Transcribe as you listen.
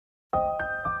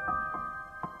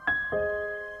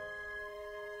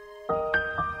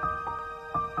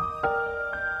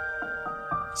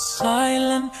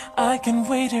Silent, I can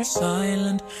wait here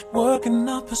silent, working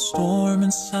up a storm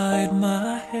inside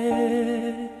my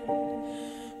head.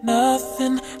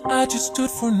 Nothing, I just stood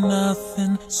for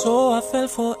nothing, so I fell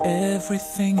for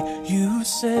everything you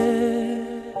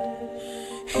said.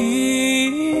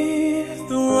 Hear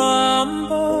the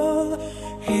rumble,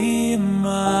 hear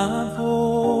my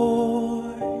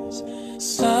voice.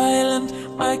 Silent,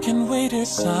 I can wait here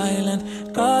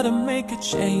silent, gotta make a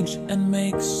change and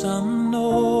make some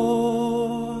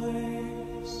noise.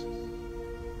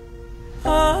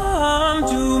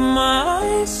 Undo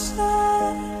my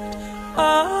side,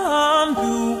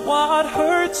 undo what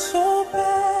hurt so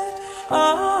bad,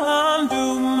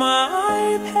 undo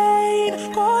my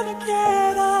pain, gonna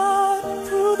get out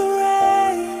through the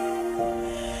rain.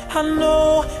 I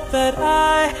know that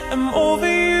I am over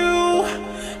you,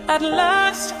 at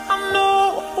last I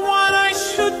know what I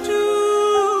should do.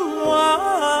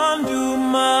 Undo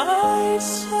my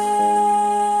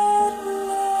sad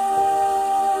love.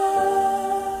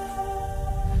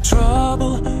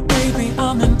 Trouble, baby,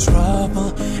 I'm in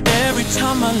trouble every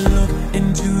time I look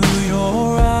into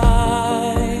your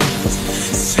eyes.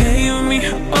 Save me,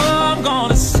 oh, I'm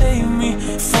gonna save me,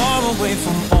 far away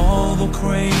from all the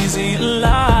crazy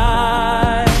lies.